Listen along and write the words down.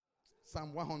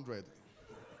Psalm 100.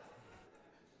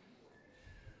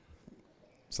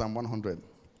 Psalm 100.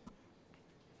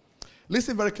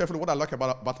 Listen very carefully what I like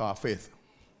about our faith.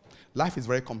 Life is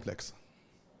very complex.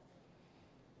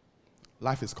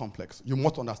 Life is complex. You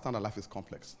must understand that life is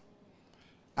complex.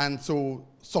 And to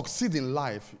succeed in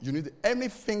life, you need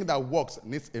anything that works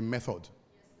needs a method.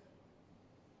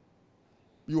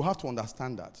 You have to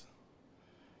understand that.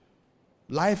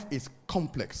 Life is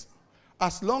complex.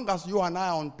 As long as you and I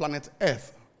are on planet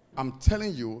Earth, I'm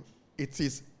telling you,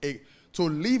 to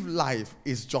live life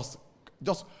is just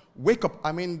wake up.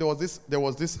 I mean, there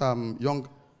was this young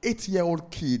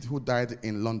 8-year-old kid who died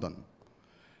in London.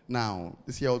 Now,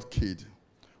 this year-old kid,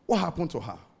 what happened to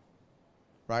her?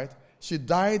 Right? She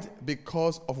died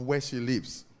because of where she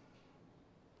lives.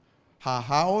 Her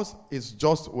house is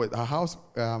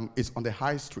is on the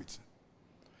high street.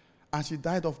 And she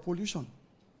died of pollution.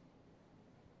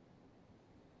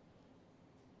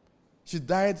 She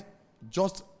died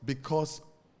just because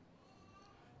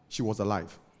she was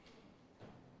alive.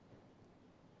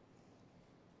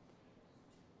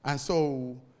 And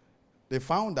so they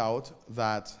found out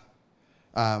that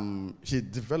she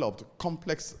developed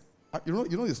complex. You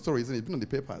know the story, isn't it? It's been on the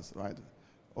papers, right?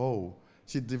 Oh,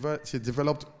 she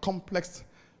developed complex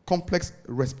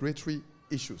respiratory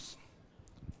issues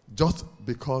just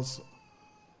because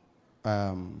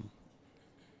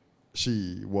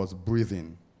she was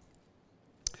breathing.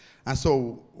 And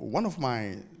so one of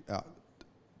my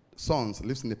sons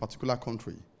lives in a particular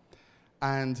country,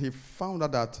 and he found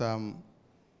out that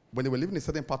when they were living in a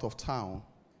certain part of town,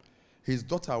 his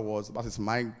daughter that is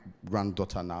my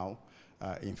granddaughter now,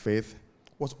 in faith,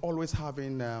 was always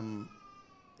having,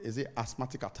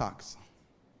 asthmatic attacks.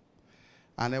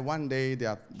 And then one day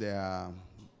their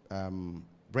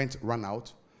rent ran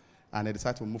out, and they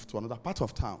decided to move to another part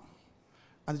of town.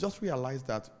 And they just realized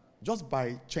that just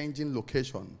by changing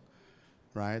location,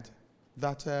 right,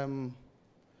 that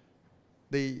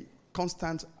the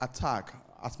constant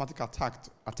asthmatic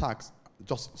attacks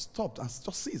just stopped and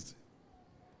just ceased.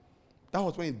 That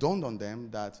was when it dawned on them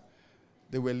that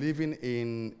they were living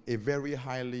in a very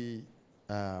highly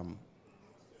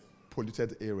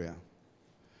polluted area.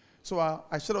 So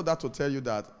I shared all that to tell you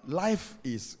that life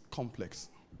is complex.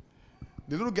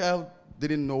 The little girl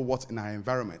didn't know what's in her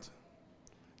environment.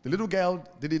 The little girl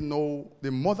didn't know, the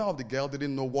mother of the girl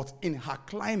didn't know what's in her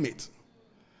climate.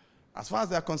 As far as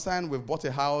they're concerned, we've bought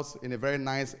a house in a very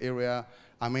nice area.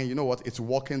 I mean, you know what? It's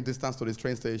walking distance to the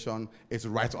train station. It's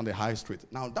right on the high street.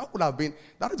 Now, that would have been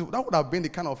the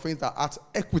kind of things that add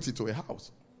equity to a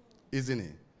house, isn't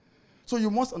it? So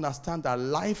you must understand that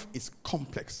life is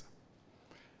complex.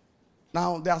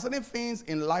 Now, there are certain things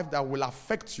in life that will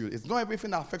affect you. It's not everything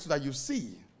that affects you that you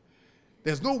see.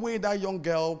 There's no way that young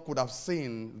girl could have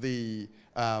seen the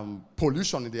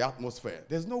pollution in the atmosphere.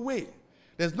 There's no way.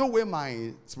 There's no way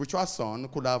my spiritual son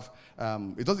could have.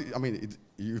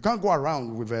 You can't go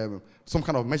around with some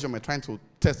kind of measurement trying to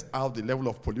test out the level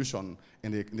of pollution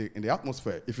in the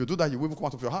atmosphere. If you do that, you will come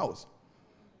out of your house,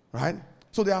 right?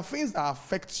 So there are things that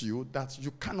affect you that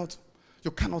you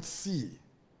cannot see.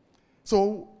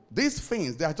 So these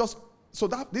things,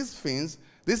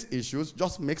 these issues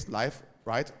just makes life,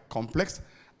 right, complex,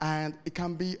 and it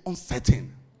can be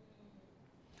uncertain.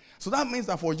 So that means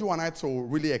that for you and I to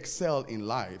really excel in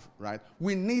life, right,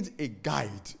 we need a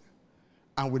guide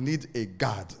and we need a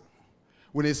guard.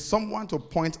 We need someone to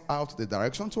point out the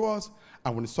direction to us,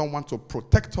 and we need someone to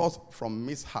protect us from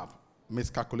mishap,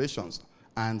 miscalculations,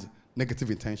 and negative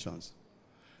intentions.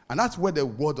 And that's where the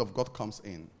Word of God comes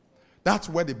in. That's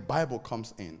where the Bible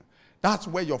comes in. That's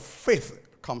where your faith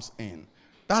comes in.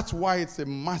 That's why it's a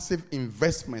massive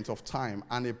investment of time,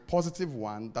 and a positive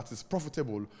one that is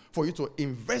profitable for you to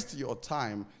invest your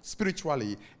time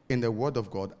spiritually in the Word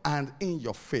of God and in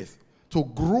your faith, to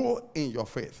grow in your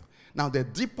faith. Now, the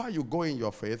deeper you go in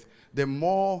your faith, the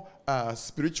more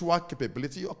spiritual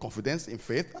capability or confidence in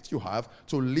faith that you have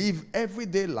to live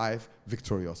everyday life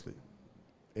victoriously.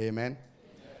 Amen?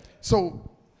 So,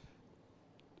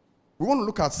 we want to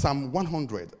look at Psalm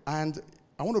 100, and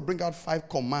I want to bring out 5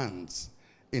 commands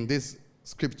in this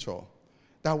scripture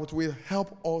that will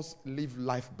help us live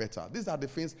life better. These are the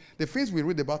things we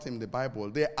read about in the Bible.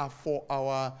 They are for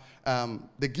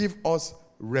they give us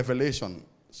revelation,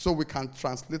 so we can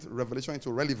translate revelation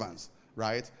into relevance,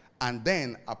 right? And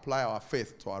then apply our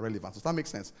faith to our relevance. Does that make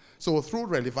sense? So through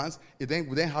relevance, we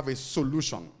then have a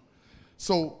solution.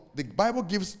 So the Bible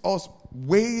gives us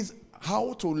ways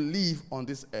how to live on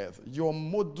this earth, your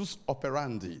modus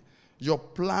operandi, your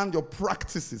plan, your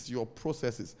practices, your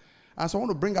processes. And so I want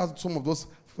to bring out some of those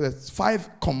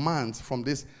 5 commands from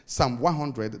this Psalm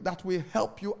 100 that will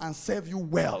help you and serve you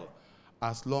well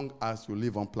as long as you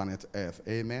live on planet Earth.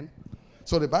 Amen.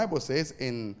 So the Bible says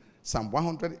in Psalm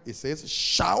 100, it says,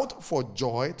 shout for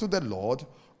joy to the Lord,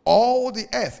 all the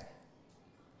earth.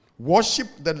 Worship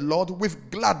the Lord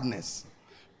with gladness.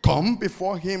 Come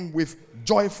before him with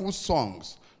joyful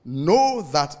songs. Know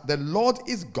that the Lord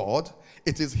is God.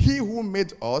 It is he who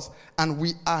made us, and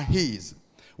we are his.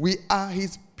 We are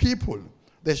his people,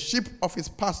 the sheep of his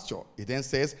pasture. It then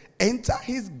says, enter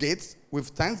his gates with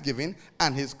thanksgiving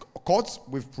and his courts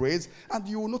with praise. And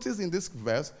you will notice in this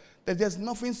verse that there's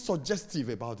nothing suggestive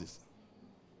about this.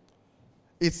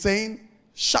 It's saying,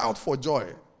 shout for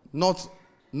joy, not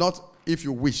if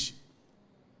you wish.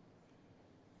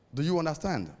 Do you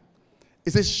understand?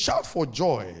 It says, shout for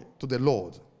joy to the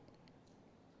Lord.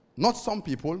 Not some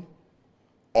people,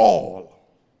 all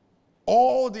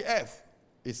the earth,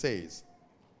 it says.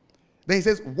 Then he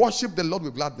says, worship the Lord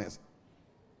with gladness.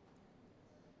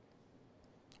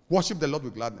 Worship the Lord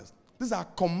with gladness. These are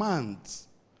commands.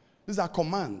 These are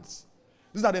commands.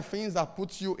 These are the things that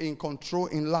put you in control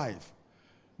in life.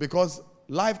 Because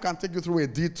life can take you through a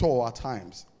detour at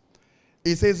times.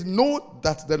 It says, know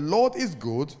that the Lord is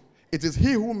good. It is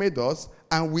he who made us,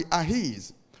 and we are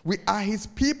his. We are his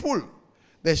people,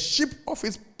 the sheep of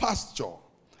his pasture.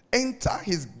 Enter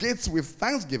his gates with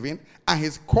thanksgiving and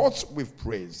his courts with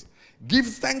praise. Give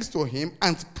thanks to him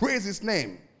and praise his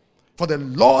name. For the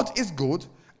Lord is good,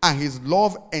 and his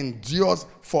love endures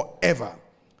forever.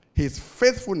 His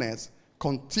faithfulness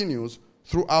continues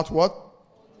throughout what?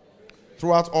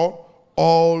 Throughout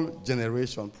all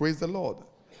generation. Praise the Lord.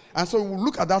 And so we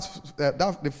look at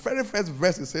the very first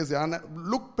verse it says here, and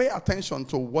pay attention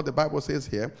to what the Bible says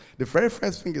here. The very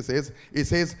first thing it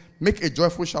says, make a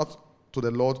joyful shout to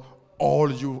the Lord, all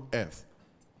you earth.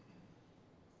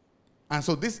 And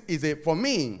so this is for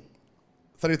me,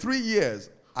 33 years,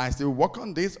 I still work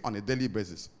on this on a daily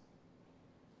basis.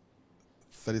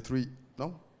 30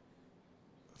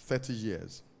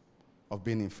 years of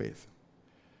being in faith.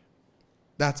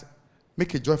 That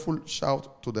make a joyful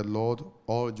shout to the Lord,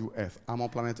 all you earth. I'm on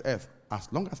planet Earth. As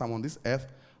long as I'm on this earth,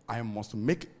 I must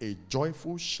make a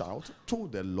joyful shout to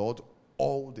the Lord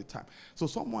all the time. So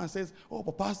someone says, oh,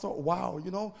 but Pastor, wow,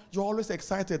 you're always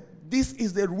excited. This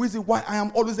is the reason why I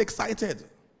am always excited.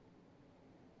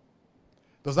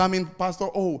 Does that mean, Pastor,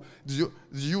 so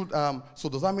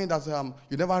does that mean that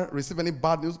you never receive any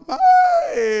bad news?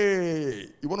 Hey,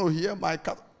 you want to hear my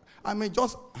cat? I mean,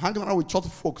 just hanging around with church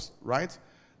folks, right?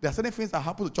 There are certain things that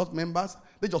happen to church members.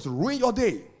 They just ruin your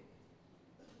day.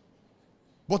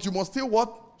 But you must still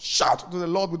what? Shout to the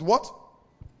Lord with what?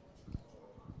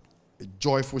 A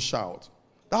joyful shout.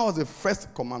 That was the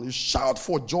first command. You shout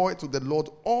for joy to the Lord,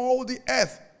 all the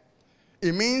earth.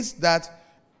 It means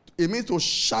to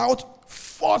shout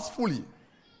forcefully.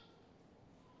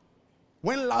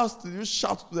 When last did you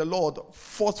shout to the Lord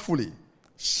forcefully?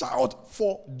 Shout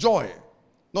for joy,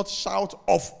 not shout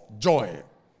of joy.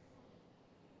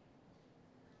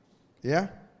 Yeah?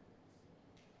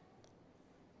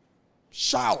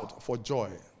 Shout for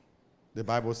joy, the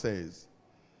Bible says.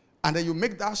 And then you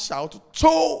make that shout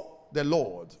to the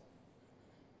Lord.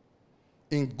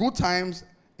 In good times,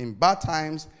 in bad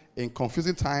times, in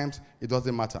confusing times, it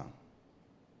doesn't matter.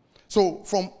 So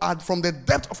from the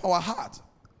depth of our heart,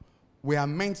 we are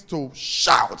meant to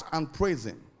shout and praise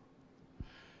him.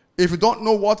 If you don't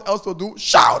know what else to do,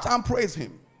 shout and praise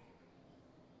him.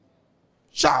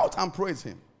 Shout and praise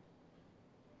him.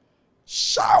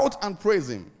 Shout and praise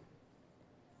him.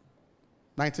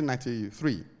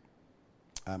 1993.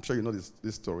 I'm sure you know this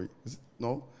story. Is it?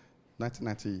 No?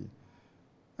 1990.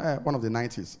 One of the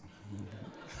 90s.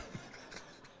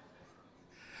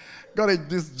 Got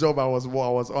this job I was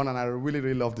on, and I really,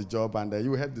 really loved the job. And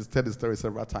you heard tell the story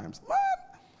several times.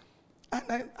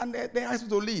 And they asked me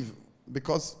to leave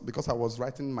because I was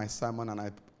writing my sermon, and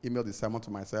I emailed the sermon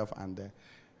to myself, and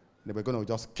they were going to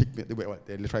just kick me.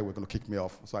 They literally were going to kick me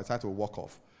off. So I decided to walk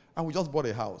off. And we just bought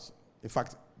a house. In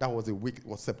fact, that was it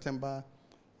was September.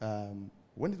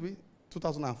 When did we?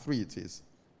 2003 it is.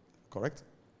 Correct?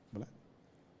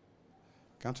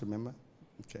 Can't remember?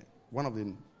 Okay. One of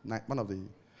the,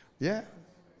 yeah.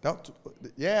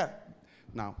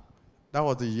 Now, that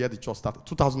was the year the church started,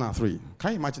 2003.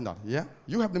 Can you imagine that? Yeah?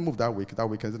 You helped me move that week,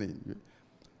 isn't it?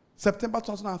 September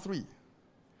 2003.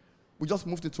 We just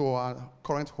moved into our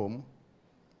current home,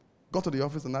 got to the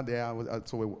office, and that day I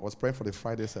was praying for the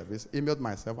Friday service, emailed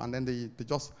myself, and then they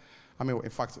just, in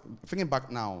fact, thinking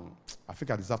back now, I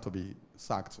think I deserve to be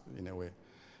sacked in a way.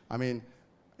 I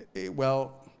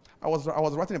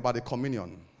was writing about the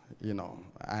communion,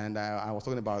 and I was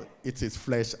talking about eat his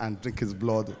flesh and drink his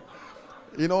blood.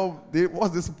 You know,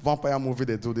 what's this vampire movie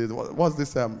they do? What's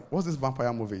this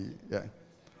vampire movie? Yeah.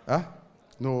 Huh?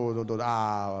 No.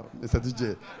 Mr.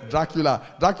 DJ. Dracula.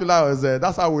 Dracula is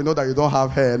that's how we know that you don't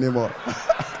have hair anymore.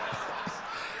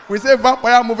 We say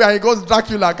vampire movie and he goes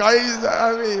Dracula.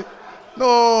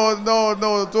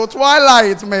 No. To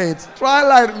Twilight, mate.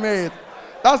 Twilight, mate.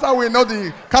 That's how we know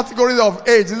the categories of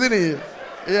age, isn't it?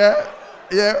 Yeah.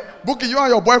 Bookie, you and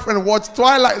your boyfriend watch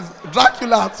Twilight,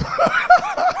 Dracula.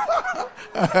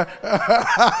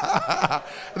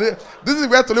 This is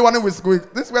where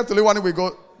Toliwani will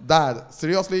go. Dad,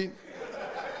 seriously?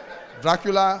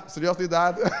 Dracula, seriously,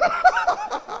 Dad?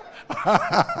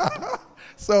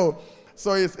 So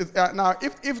it's now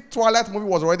if Twilight movie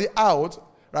was already out,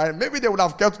 right? Maybe they would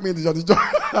have kept me in the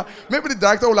job. Maybe the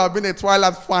director would have been a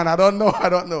Twilight fan. I don't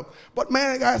know. But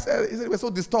man, the guy said, he we're so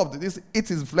disturbed. This eat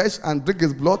his flesh and drink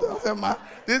his blood. I said, man,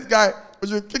 this guy, we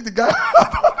should kick the guy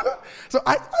out. So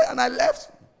I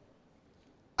left.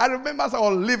 I remember as I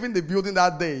was leaving the building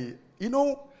that day, you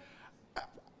know,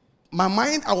 my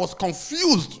mind, I was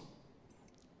confused.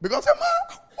 Because I said,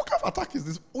 man, what kind of attack is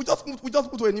this? We just moved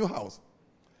to a new house.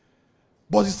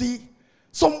 But you see,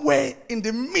 somewhere in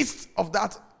the midst of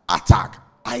that attack,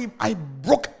 I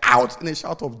broke out in a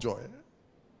shout of joy.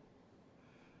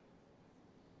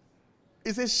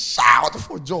 It's a shout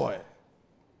for joy.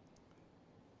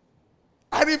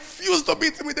 I refuse to be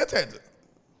intimidated.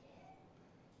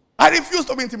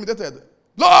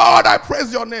 Lord, I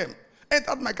praise your name.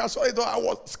 Entered my car, sorry, though I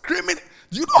was screaming.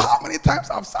 Do you know how many times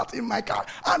I've sat in my car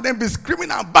and then be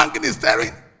screaming and banging the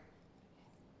steering?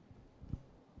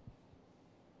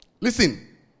 Listen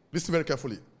very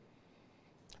carefully.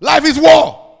 Life is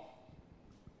war.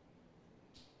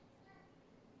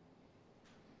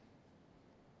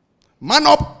 Man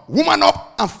up, woman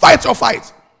up, and fight your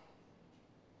fight.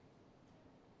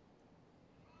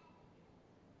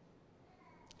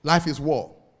 Life is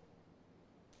war.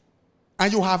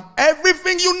 And you have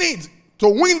everything you need to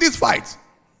win this fight.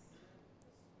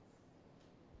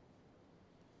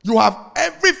 You have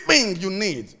everything you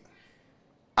need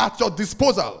at your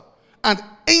disposal. And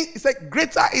he said,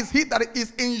 greater is he that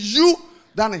is in you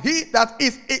than he that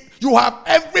is in. You have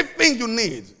everything you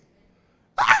need.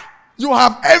 You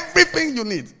have everything you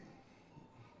need.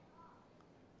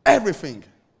 Everything.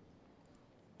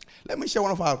 Let me share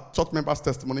one of our church members'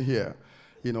 testimony here.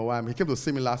 You know, he came to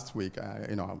see me last week,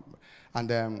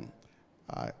 and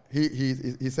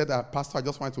he said, Pastor, I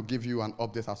just wanted to give you an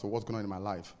update as to what's going on in my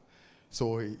life.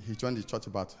 So he joined the church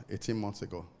about 18 months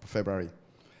ago, February.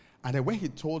 And then when he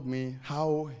told me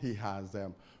how he has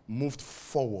moved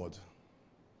forward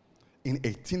in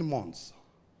 18 months,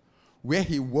 where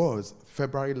he was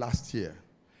February last year,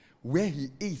 where he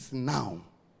is now,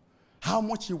 how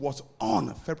much he was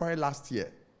on February last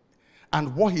year,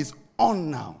 and what he's on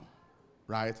now,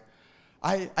 right?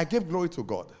 I gave glory to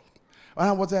God.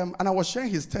 And I was sharing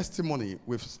his testimony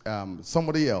with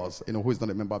somebody else, who is not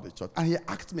a member of the church. And he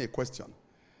asked me a question.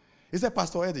 He said,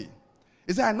 Pastor Eddie,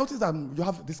 he said, I noticed that you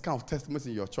have this kind of testimonies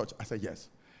in your church. I said, yes.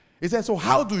 He said, so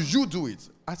how do you do it?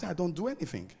 I said, I don't do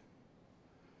anything.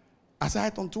 I said,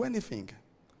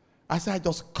 I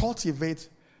just cultivate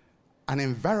an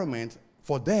environment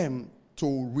for them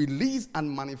to release and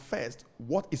manifest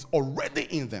what is already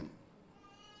in them.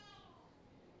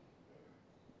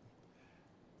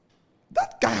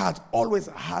 That guy had always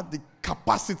had the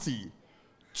capacity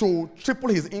to triple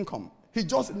his income. He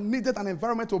just needed an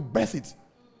environment to birth it.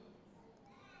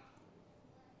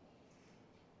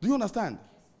 Do you understand?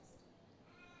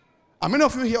 And many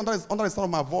of you here under the sound of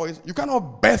my voice, you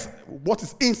cannot birth what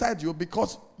is inside you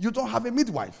because you don't have a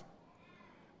midwife.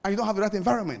 And you don't have the right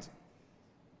environment.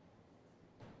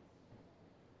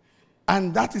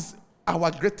 And that is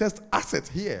our greatest asset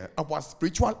here. Our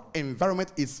spiritual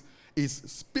environment is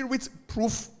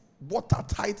spirit-proof,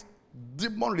 watertight,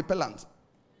 demon-repellent.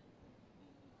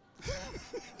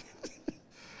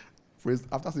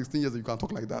 After 16 years, you can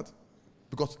talk like that.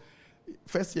 Because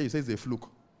first year, you say it's a fluke.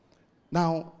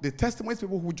 Now, the testimonies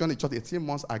people who joined the church 18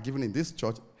 months are given in this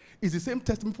church is the same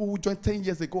testimony people who joined 10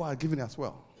 years ago are given as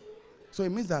well. So it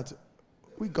means that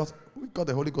we got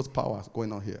the Holy Ghost power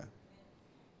going on here.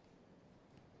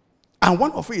 And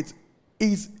one of it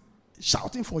is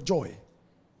shouting for joy.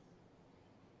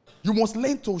 You must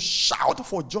learn to shout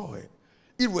for joy,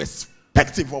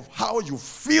 irrespective of how you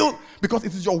feel, because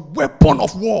it is your weapon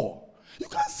of war. You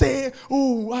can't say,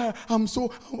 I'm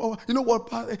so, you know what,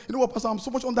 Pastor, I'm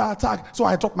so much under attack, so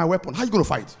I dropped my weapon. How are you going to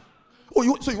fight? So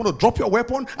you want to drop your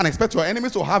weapon and expect your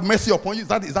enemies to have mercy upon you? Is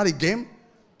that a game?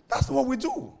 That's not what we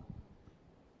do.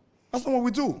 It's not what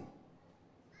we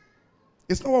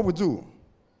do.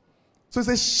 So it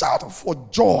says, shout for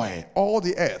joy, all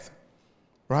the earth.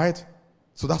 Right?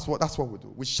 So that's what we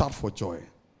do. We shout for joy.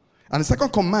 And the second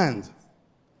command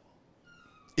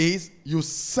is you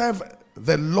serve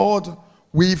the Lord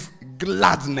with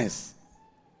gladness.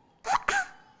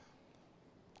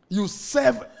 You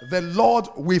serve the Lord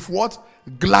with what?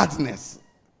 Gladness.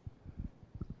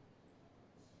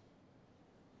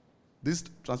 This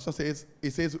translation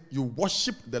says you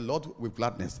worship the Lord with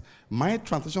gladness. My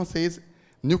translation says,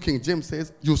 New King James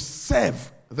says, you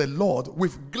serve the Lord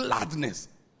with gladness.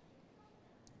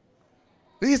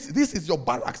 This is your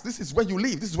barracks. This is where you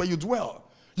live. This is where you dwell.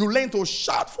 You learn to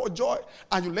shout for joy,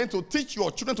 and you learn to teach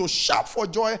your children to shout for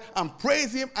joy and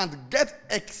praise Him and get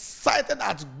excited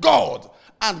at God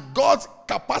and God's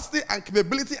capacity and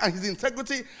capability and His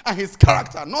integrity and His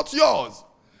character, not yours.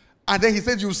 And then He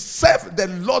says you serve the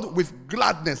Lord with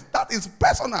gladness. That is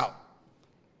personal.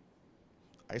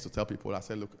 I used to tell people, I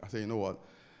said, you know what?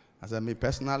 I said, me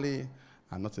personally,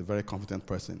 I'm not a very confident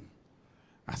person.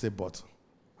 I said, but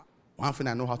one thing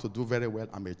I know how to do very well,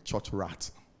 I'm a church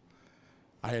rat.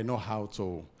 I know how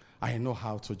to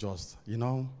just,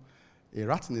 a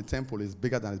rat in the temple is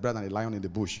better than a lion in the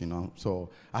bush, So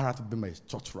I have to be my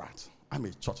church rat. I'm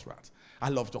a church rat. I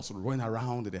love just running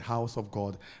around in the house of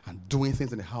God and doing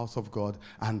things in the house of God.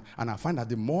 And I find that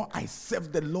the more I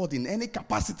serve the Lord in any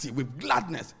capacity with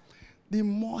gladness, the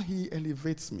more He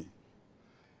elevates me.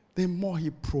 The more He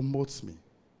promotes me.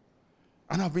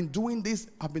 And I've been doing this.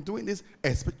 I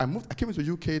came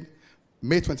into UK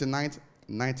May 29th,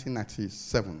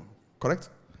 1997. Correct?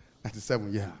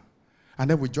 97, yeah. And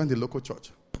then we joined the local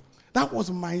church. That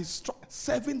was my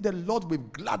serving the Lord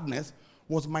with gladness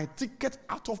was my ticket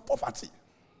out of poverty.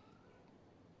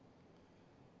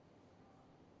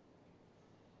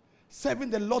 Serving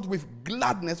the Lord with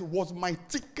gladness was my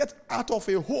ticket out of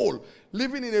a hole.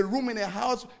 Living in a room in a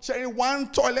house, sharing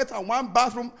one toilet and one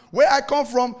bathroom. Where I come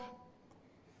from,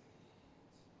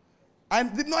 I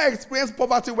did not experience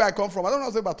poverty where I come from. I don't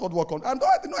know about third world country. I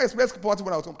did not experience poverty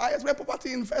when I was home. I experienced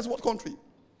poverty in first world country.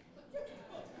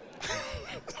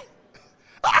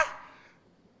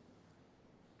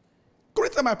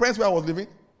 Couldn't tell my parents where I was living.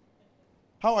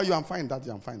 How are you? I'm fine, Daddy.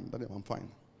 I'm fine. Daddy, I'm fine.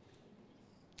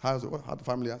 How's the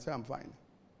family? I say, I'm fine.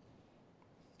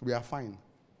 We are fine.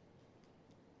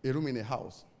 A room in a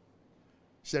house.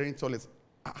 Sharing toilets.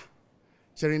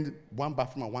 Sharing one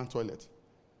bathroom and one toilet.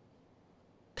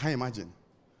 Can you imagine?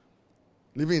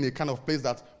 Living in a kind of place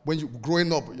that when you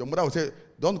growing up, your mother would say,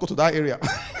 don't go to that area.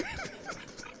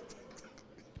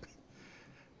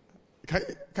 Can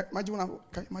you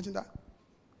imagine that?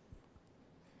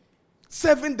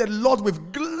 Serving the Lord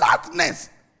with gladness.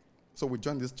 So we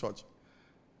joined this church.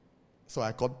 So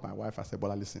I called my wife. I said,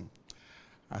 Bola, listen.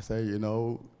 I said,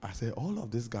 all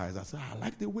of these guys, I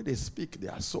like the way they speak. They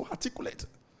are so articulate.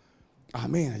 I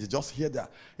just hear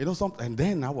that. Something. And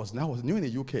then I was new in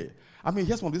the UK.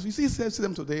 Here's one of this. You see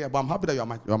them today, but I'm happy that you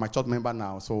are my church member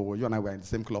now. So you and I were in the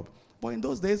same club. But in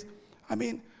those days,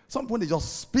 some when they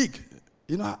just speak,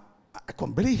 I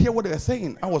could barely hear what they were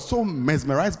saying. I was so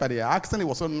mesmerized by their accent. It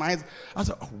was so nice. I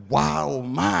said, wow,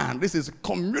 man, this is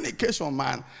communication,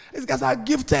 man. These guys are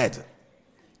gifted.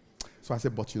 So I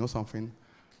said, but you know something?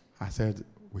 I said,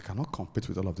 we cannot compete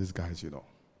with all of these guys,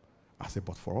 I said,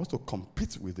 but for us to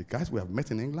compete with the guys we have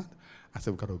met in England, I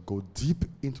said, we've got to go deep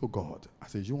into God. I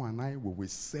said, you and I, we will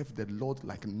serve the Lord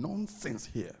like nonsense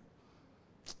here.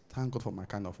 Thank God for my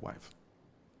kind of wife.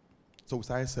 So we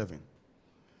started serving.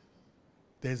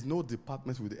 There's no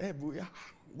department with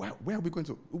where are we going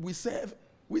to? We serve,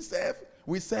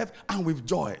 and with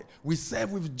joy. We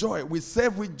serve with joy. We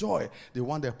serve with joy. The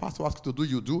one the pastor asks you to do,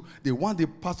 you do. The one the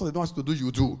pastor they don't ask you to do,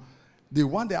 you do. The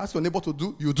one they ask your neighbor to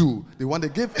do, you do. The one they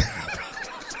give.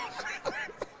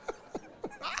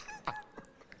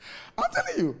 I'm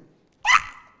telling you.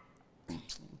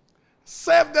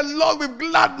 Serve the Lord with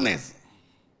gladness.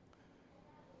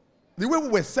 The way we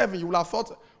were serving, you would have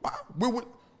thought,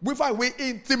 we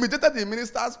intimidated the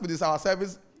ministers with our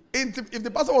service. If the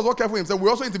pastor was not careful himself, we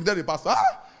also intimidated the pastor.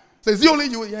 So is it only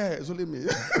you? Yeah, it's only me.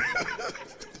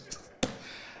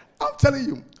 I'm telling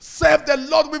you, serve the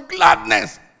Lord with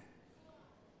gladness.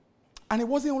 And it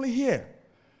wasn't only here.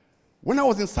 When I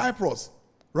was in Cyprus,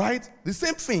 right? The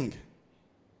same thing.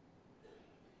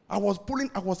 I was pulling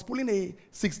a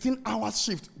 16-hour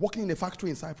shift working in a factory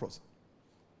in Cyprus.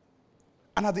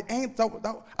 And at the end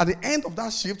of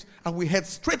that shift, and we head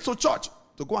straight to church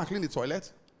to go and clean the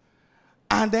toilet,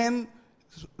 and then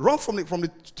run from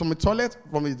the toilet,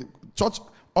 from the church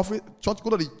office, go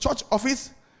to the church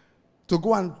office to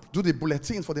go and do the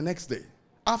bulletin for the next day.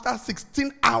 After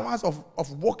 16 hours of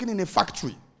working in a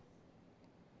factory.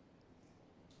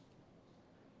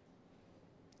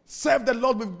 Serve the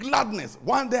Lord with gladness.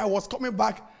 One day I was coming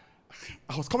back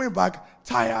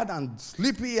tired and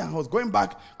sleepy, and I was going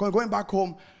back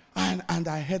home, and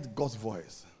I heard God's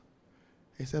voice.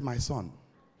 He said, my son,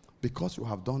 because you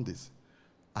have done this,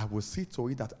 I will see to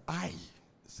it that I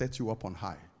set you up on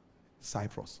high,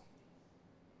 Cyprus.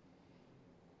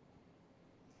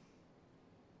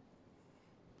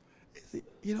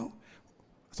 You know,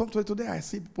 sometimes today I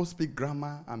see people speak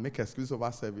grammar and make excuses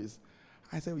about service.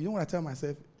 I say, you know what I tell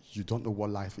myself? You don't know what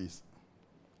life is.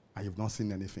 And you've not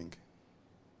seen anything.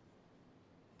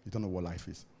 You don't know what life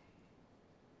is.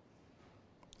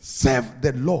 Serve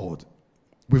the Lord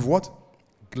with what?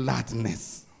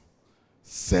 Gladness.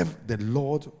 Serve the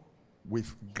Lord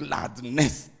with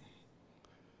gladness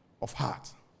of heart.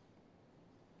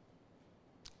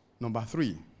 Number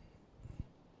 3.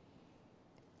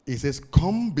 It says,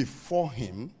 come before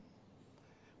him,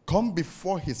 come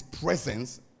before his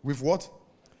presence with what?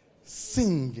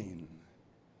 Singing.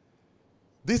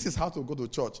 This is how to go to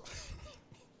church.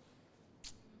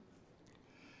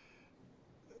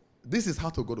 This is how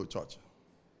to go to church.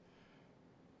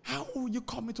 How will you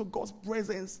come into God's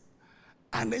presence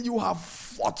and then you have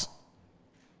fought?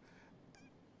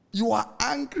 You are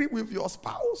angry with your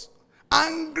spouse,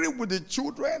 angry with the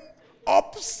children,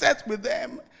 upset with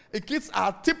them. The kids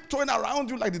are tiptoeing around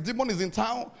you like the demon is in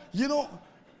town, you know.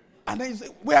 And then you say,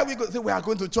 where are we going? Say, we are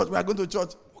going to church, we are going to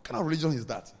church. What kind of religion is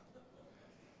that?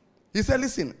 He said,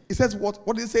 listen, he says what?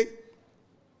 What did he say?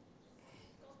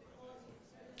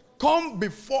 Come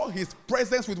before his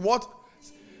presence with what?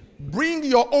 Bring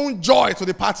your own joy to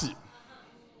the party.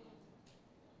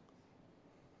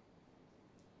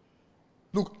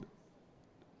 Look,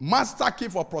 master key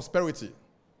for prosperity.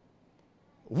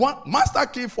 One master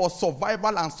key for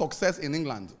survival and success in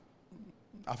England.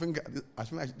 I think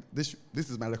this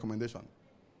is my recommendation.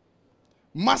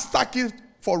 Master key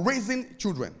for raising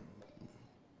children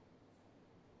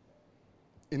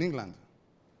in England.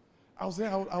 I was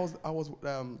there.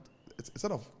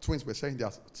 Instead of twins were sharing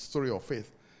their story of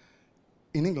faith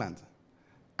in England,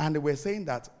 and they were saying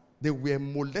that they were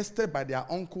molested by their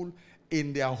uncle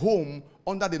in their home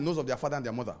under the nose of their father and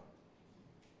their mother.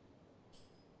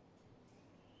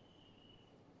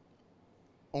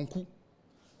 Uncle.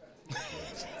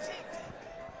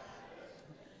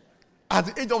 At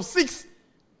the age of 6.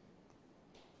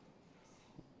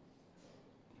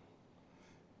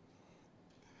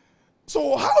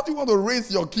 So how do you want to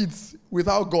raise your kids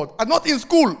without God? And not in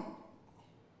school.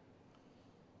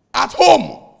 At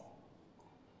home.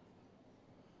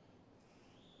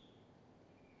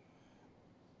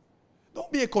 Don't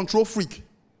be a control freak.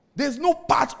 There's no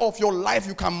part of your life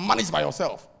you can manage by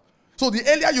yourself. So the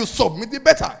earlier you submit, the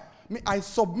better. I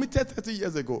submitted 30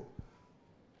 years ago.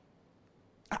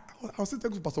 I was sitting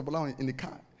talking to Pastor Bola in the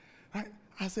car.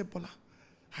 I said, Bola,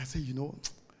 I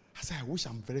wish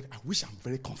I'm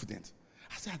very confident.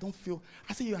 I said, I don't feel,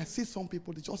 I see some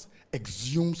people, they just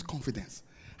exudes confidence.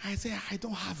 I say, I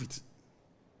don't have it.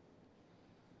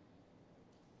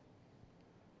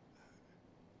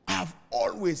 I've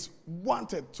always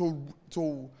wanted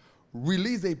to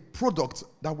release a product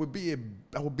that would be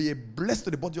a blessing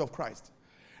to the body of Christ.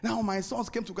 Now my sons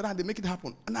came together and they make it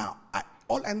happen. Now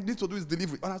all I need to do is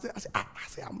deliver it. And I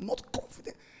say, I'm not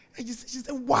confident. And she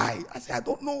said, why? I said, I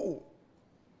don't know.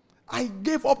 I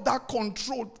gave up that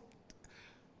control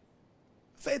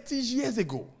 30 years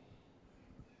ago.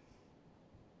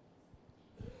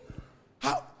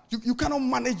 How? You cannot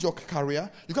manage your career.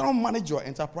 You cannot manage your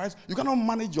enterprise. You cannot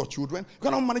manage your children. You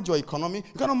cannot manage your economy.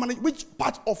 You cannot manage which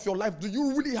part of your life do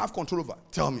you really have control over?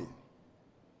 Tell me.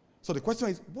 So the question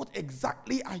is, what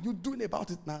exactly are you doing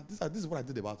about it now? This is what I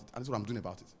did about it, and this is what I'm doing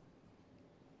about it.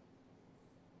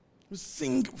 You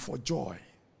sing for joy.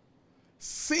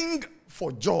 Sing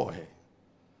for joy.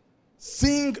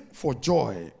 Sing for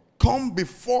joy. Come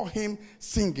before him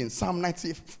singing. Psalm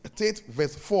 98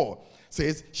 verse 4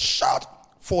 says, shout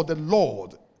for the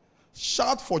Lord.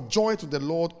 Shout for joy to the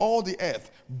Lord, all the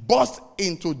earth. Burst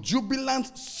into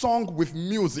jubilant song with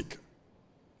music.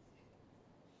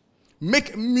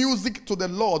 Make music to the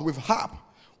Lord with harp,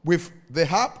 with the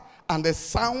harp and the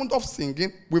sound of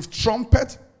singing, with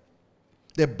trumpet,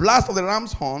 the blast of the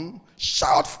ram's horn.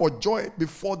 Shout for joy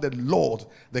before the Lord,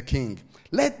 the King.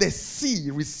 Let the sea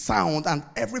resound and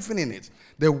everything in it,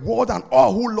 the world and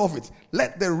all who love it.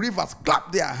 Let the rivers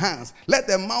clap their hands. Let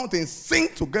the mountains sing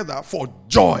together for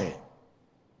joy.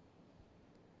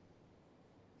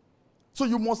 So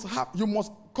you must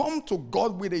come to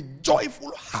God with a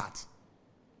joyful heart.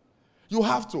 You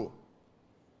have to.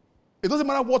 It doesn't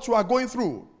matter what you are going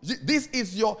through. This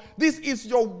is your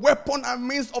weapon and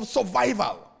means of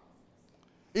survival.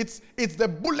 It's the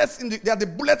bullets they are the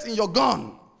bullets in your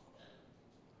gun.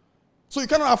 So you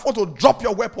cannot afford to drop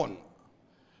your weapon.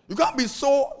 You can't be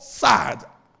so sad,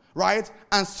 right,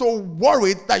 and so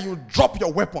worried that you drop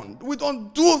your weapon. We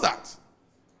don't do that.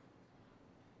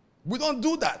 We don't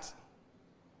do that.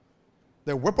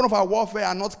 The weapon of our warfare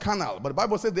are not carnal, but the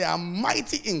Bible says they are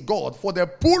mighty in God for the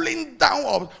pulling down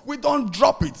of. We don't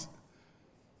drop it.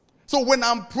 So when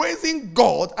I'm praising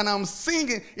God and I'm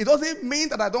singing, it doesn't mean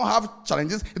that I don't have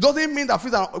challenges. It doesn't mean that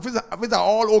things are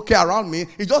all okay around me.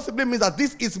 It just simply means that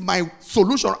this is my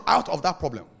solution out of that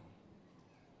problem.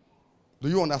 Do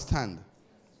you understand?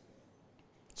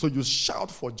 So you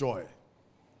shout for joy.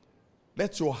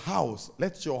 Let your house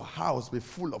be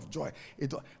full of joy.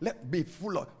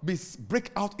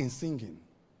 Break out in singing.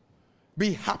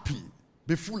 Be happy.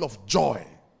 Be full of joy.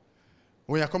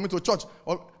 When you're coming to church,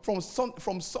 or from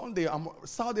Sunday,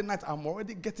 Saturday night, I'm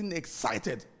already getting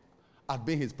excited at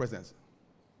being His presence.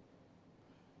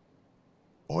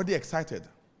 Already excited.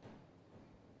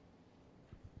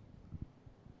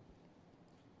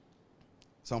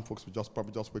 Some folks will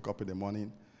probably just wake up in the morning,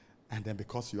 and then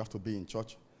because you have to be in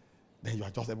church, then you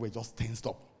are everywhere just tensed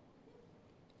up.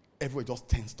 Everywhere just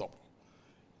tensed up.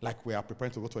 Like we are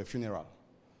preparing to go to a funeral.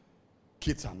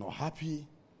 Kids are not happy.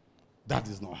 Dad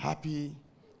is not happy.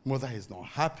 Mother is not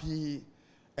happy.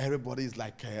 Everybody is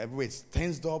like, everywhere is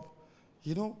tensed up.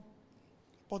 You know,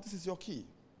 but this is your key.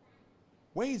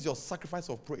 Where is your sacrifice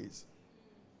of praise?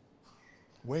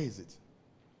 Where is it?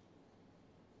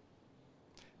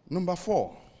 Number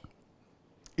 4,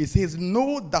 it says,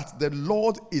 know that the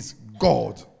Lord is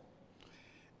God.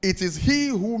 It is He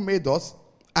who made us,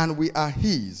 and we are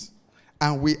His,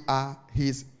 and we are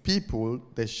His people,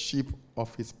 the sheep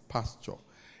of His pasture.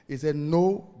 It said,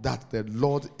 know that the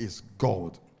Lord is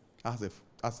God.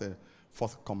 That's a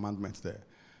fourth commandment there.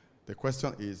 The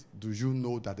question is, do you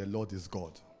know that the Lord is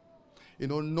God? You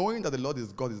know, knowing that the Lord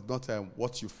is God is not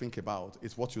what you think about.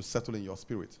 It's what you settle in your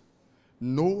spirit.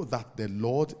 Know that the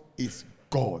Lord is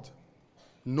God.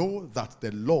 Know that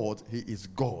the Lord, He is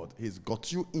God. He's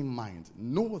got you in mind.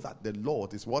 Know that the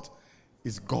Lord is what?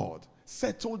 Is God.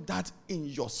 Settle that in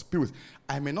your spirit.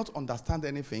 I may not understand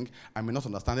anything. I may not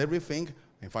understand everything.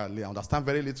 In fact, I understand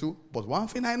very little. But one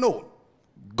thing I know,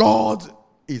 God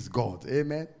is God.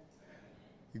 Amen.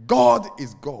 God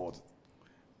is God.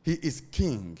 He is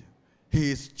King.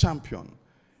 He is champion.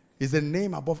 He's a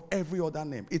name above every other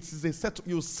name. It's a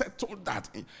you settle that.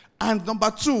 And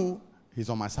number 2, He's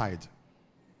on my side.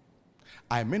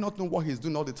 I may not know what He's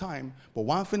doing all the time, but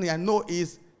one thing I know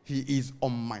is He is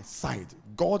on my side.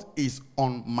 God is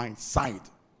on my side.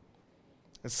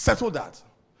 Settle that.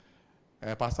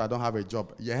 Pastor, I don't have a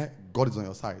job. Yeah, God is on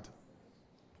your side.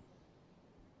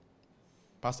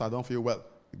 Pastor, I don't feel well.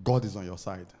 God is on your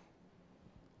side.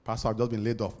 Pastor, I've just been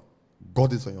laid off.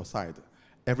 God is on your side.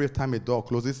 Every time a door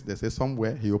closes, they say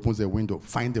somewhere He opens a window.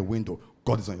 Find the window.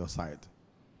 God is on your side.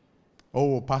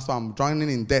 Oh, Pastor, I'm drowning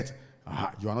in debt.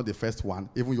 You are not the first one.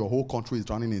 Even your whole country is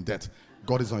drowning in debt.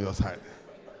 God is on your side.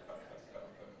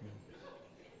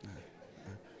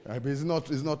 It's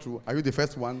not true. Are you the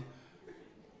first one?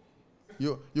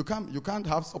 You can't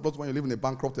have surplus when you live in a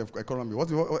bankrupt economy.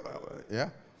 Yeah?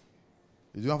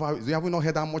 You have not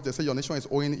heard how much they say your nation is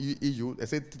owing EU? They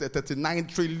say 39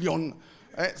 trillion.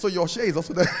 So your share is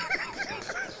also there.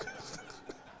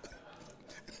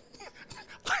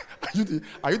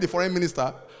 Are you the foreign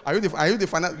minister? Are you the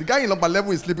finance? The guy in number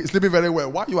 11 is sleeping very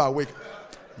well. Why you are awake?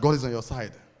 God is on your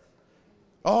side.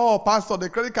 Oh, Pastor, the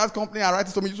credit card company are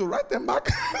writing to me. You should write them back.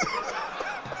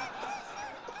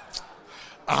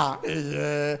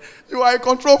 Yeah. You are a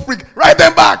control freak. Write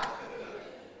them back.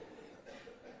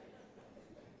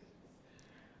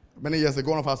 Many years ago,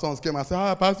 one of our sons came and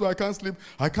said, Pastor, I can't sleep.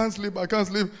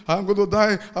 I'm going to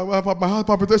die. I have my heart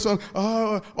palpitation.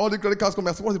 All the credit cards come.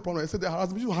 I said, what's the problem? I said, they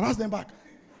harass me. You harass them back.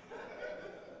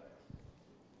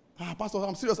 Pastor,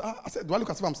 I'm serious. I said, do I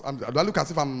look as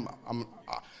if I'm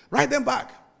write them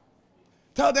back.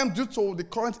 Tell them due to the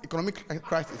current economic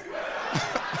crisis.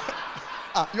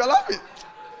 You're laughing.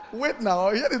 Wait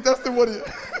now, hear the testimony.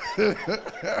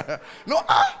 No,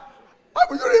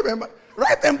 you remember?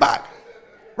 Write them back.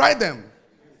 Write them.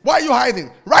 Why are you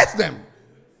hiding? Write them.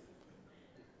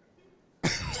 I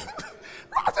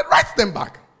said, write them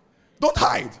back. Don't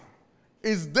hide.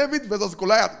 It's David versus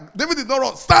Goliath. David did not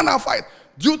run. Stand and fight.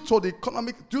 Due to the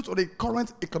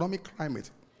current economic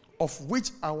climate, of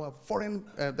which our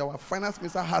finance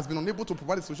minister has been unable to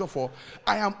provide a solution for,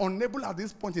 I am unable at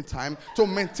this point in time to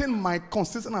maintain my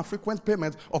consistent and frequent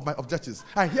payment of my objectives.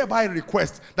 I hereby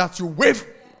request that you waive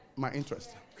my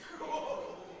interest.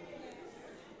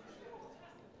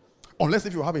 Unless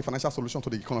if you have a financial solution to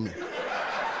the economy.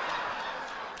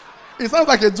 It sounds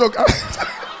like a joke.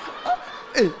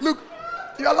 Hey, look,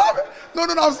 you're laughing. No,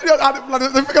 I'm serious.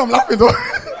 They think I'm laughing though.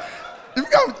 They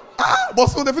think but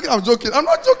so they think I'm joking. I'm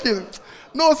not joking.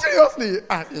 No, seriously.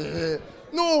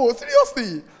 No,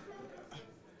 seriously.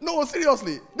 No,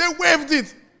 seriously. They waved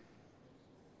it.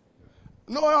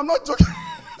 No, I'm not joking.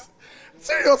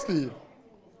 Seriously.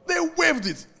 They waved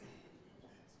it.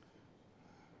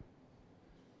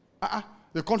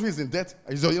 The country is in debt.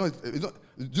 Do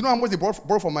you know how much they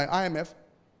borrow from my IMF?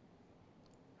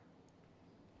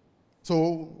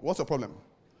 So, what's your problem?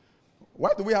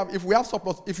 Why do we have, if we have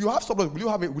surplus, if you have surplus,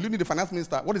 will you need a finance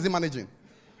minister? What is he managing?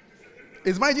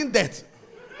 He's managing debt.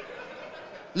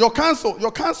 Your council,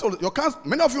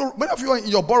 many of you in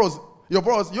your boroughs, you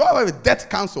have a debt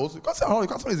councils. You can't say, your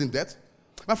council is in debt.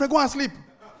 My friend, go and sleep.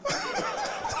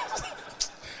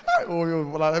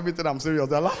 Everything I'm serious,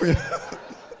 they're laughing.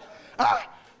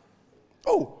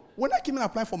 When I came in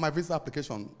applying for my visa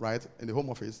application, right, in the Home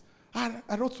Office, I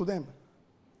wrote to them.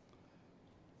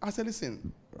 I said,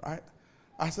 listen, right?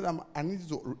 I said, I need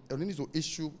to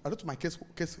issue, I wrote to my case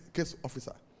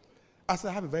officer. I said,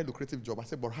 I have a very lucrative job. I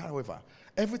said, but however,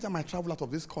 every time I travel out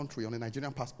of this country on a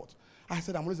Nigerian passport, I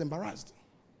said, I'm always embarrassed.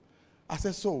 I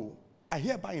said, so I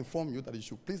hereby inform you that you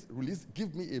should please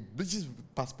give me a British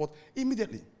passport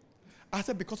immediately. I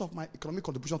said, because of my economic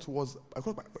contribution because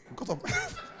of my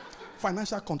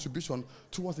financial contribution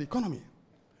towards the economy.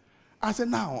 I said,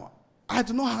 now, I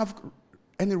do not have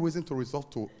any reason to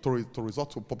resort to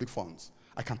public funds.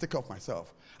 I can take care of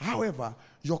myself. However,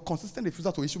 your consistent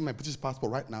refusal to issue my British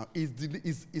passport right now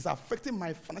is affecting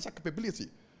my financial capability.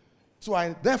 So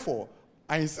I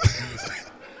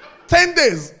 10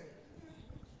 days.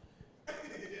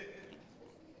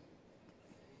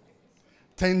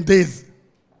 10 days.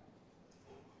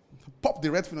 Pop the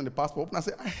red fin on the passport, and I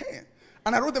said, hey.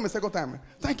 And I wrote them a second time,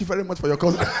 thank you very much for your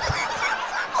cousin.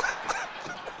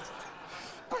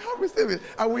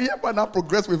 I will hereby now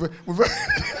progress with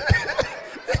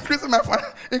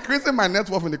increasing my net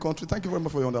worth in the country. Thank you very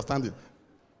much for your understanding.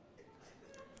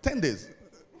 10 days.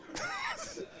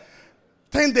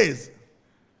 10 days.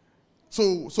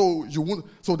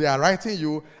 So they are writing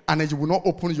you, and then you will not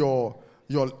open your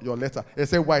letter. They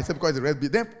say why? I say because it's red.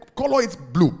 Then color it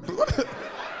blue.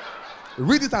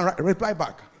 Read it and reply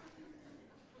back.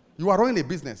 You are running a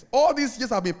business. All these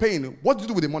years I've been paying. What do you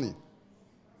do with the money?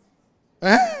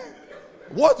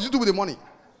 What do you do with the money?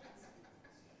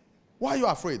 Why are you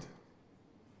afraid?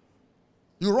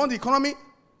 You run the economy,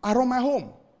 I run my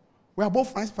home. We are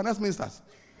both finance ministers.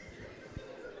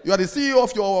 You are the CEO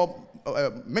of your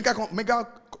mega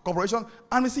corporation,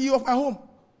 I'm the CEO of my home.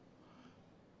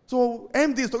 So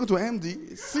MD is talking to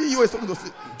MD, CEO is talking to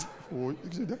CEO. Oh,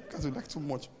 because you like too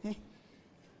much.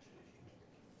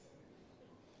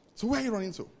 So where are you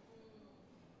running to?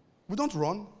 We don't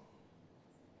run.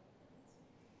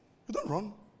 You don't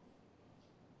run.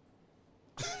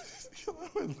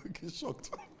 You're looking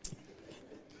shocked.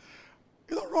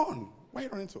 You don't run. Where are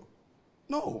you running to?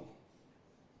 No.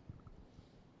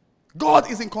 God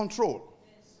is in control.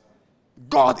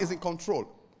 God is in control.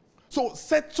 So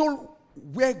settle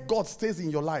where God stays in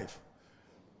your life.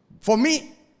 For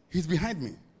me, He's behind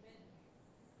me.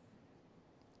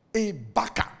 A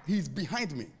backer, He's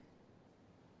behind me.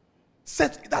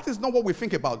 That is not what we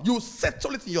think about. You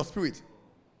settle it in your spirit.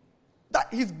 That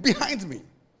He's behind me.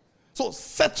 So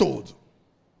settled.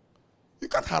 You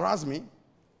can't harass me.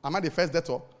 Am I the first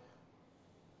debtor?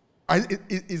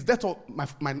 Is debtor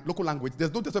my local language?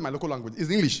 There's no debtor in my local language. It's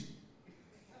English.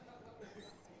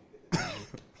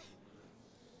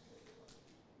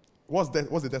 What's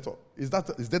the debtor? Is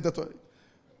that debtor?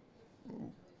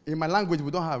 In my language,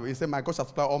 we don't have. He said, my God shall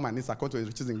supply all my needs according to His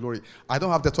riches in glory. I don't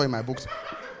have debtor in my books.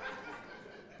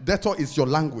 Debtor is your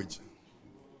language.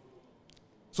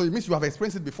 So it means you have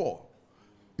experienced it before.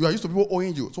 You are used to people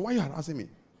owing you. So why are you harassing me?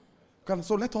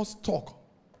 So let us talk.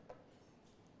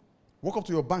 Walk up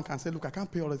to your bank and say, look, I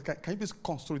can't pay all this. Can you please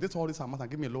consolidate all this amount and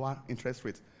give me a lower interest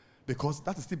rate? Because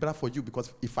that is still better for you.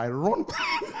 Because if I run,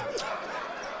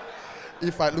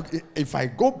 if I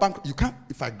go bankrupt, you can't.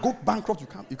 If I go bankrupt, you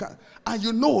can't. And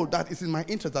you know that it's in my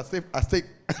interest that I stay.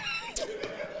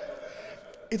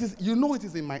 It is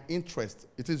in my interest.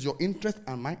 It is your interest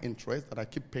and my interest that I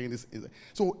keep paying this.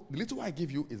 So the little I give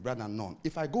you is better than none.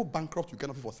 If I go bankrupt, you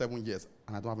cannot pay for 7 years,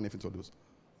 and I don't have anything to lose.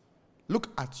 Look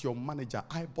at your manager,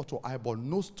 eyeball to eyeball,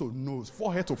 nose to nose,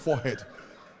 forehead to forehead,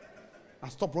 and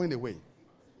stop running away.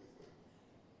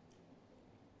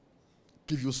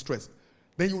 Give you stress.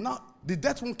 Then the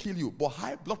death won't kill you, but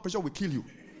high blood pressure will kill you.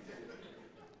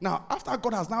 Now, after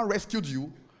God has now rescued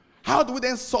you, how do we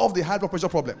then solve the high blood pressure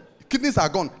problem? Kidneys are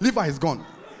gone, liver is gone.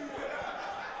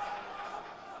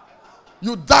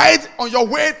 You died on your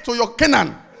way to your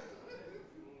Canaan.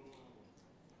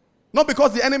 Not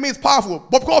because the enemy is powerful,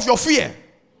 but because of your fear.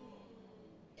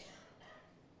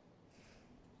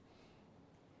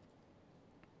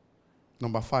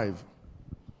 Number 5.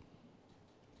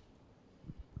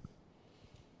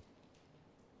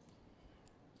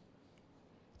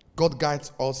 God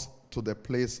guides us to the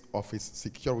place of his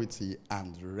security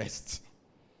and rest.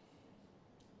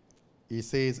 He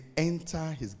says,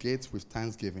 enter his gates with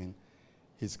thanksgiving,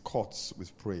 his courts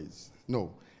with praise.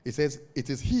 No, it says, it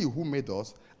is he who made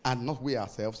us and not we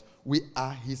ourselves. We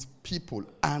are his people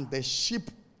and the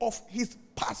sheep of his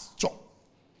pasture.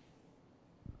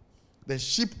 The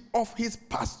sheep of his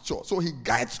pasture. So he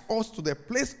guides us to the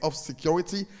place of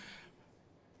security,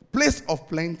 place of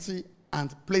plenty,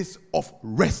 and place of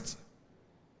rest.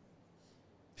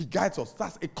 He guides us.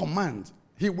 That's a command.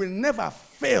 He will never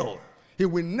fail. He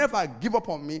will never give up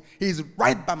on me. He's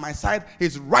right by my side.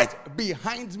 He's right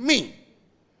behind me.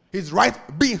 He's right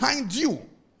behind you.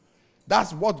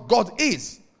 That's what God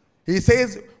is. He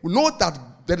says, know that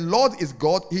the Lord is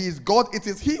God. He is God. It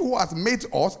is he who has made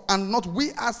us and not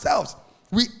we ourselves.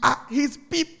 We are his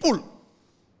people.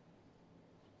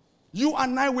 You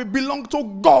and I, we belong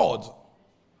to God.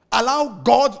 Allow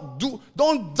God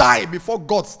don't die before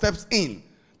God steps in.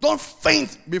 Don't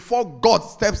faint before God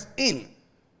steps in.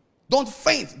 Don't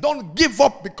faint. Don't give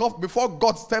up before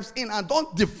God steps in. And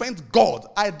don't defend God.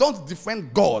 I don't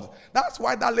defend God. That's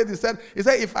why that lady said, he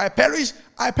said, if I perish,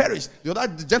 I perish.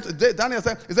 Daniel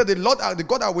said, he said, the Lord, the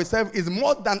God that we serve is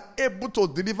more than able to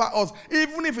deliver us.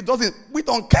 Even if it doesn't, we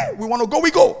don't care. We want to go,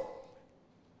 we go.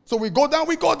 So we go down,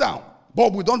 we go down.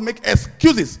 But we don't make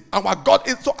excuses. Our God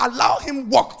is, so allow him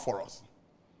work for us.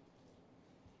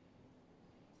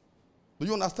 Do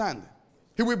you understand?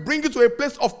 He will bring you to a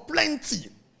place of plenty.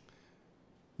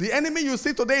 The enemy you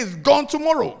see today is gone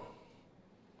tomorrow.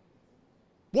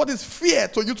 What is fear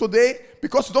to you today?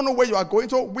 Because you don't know where you are going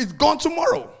to, it's gone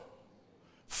tomorrow.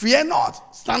 Fear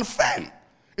not, stand firm.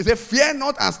 It says, fear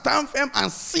not and stand firm and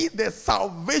see the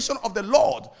salvation of the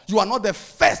Lord. You are not the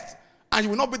first and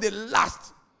you will not be the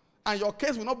last. And your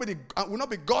case will not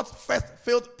be God's first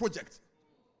failed project.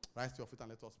 Rise to your feet and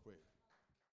let us pray.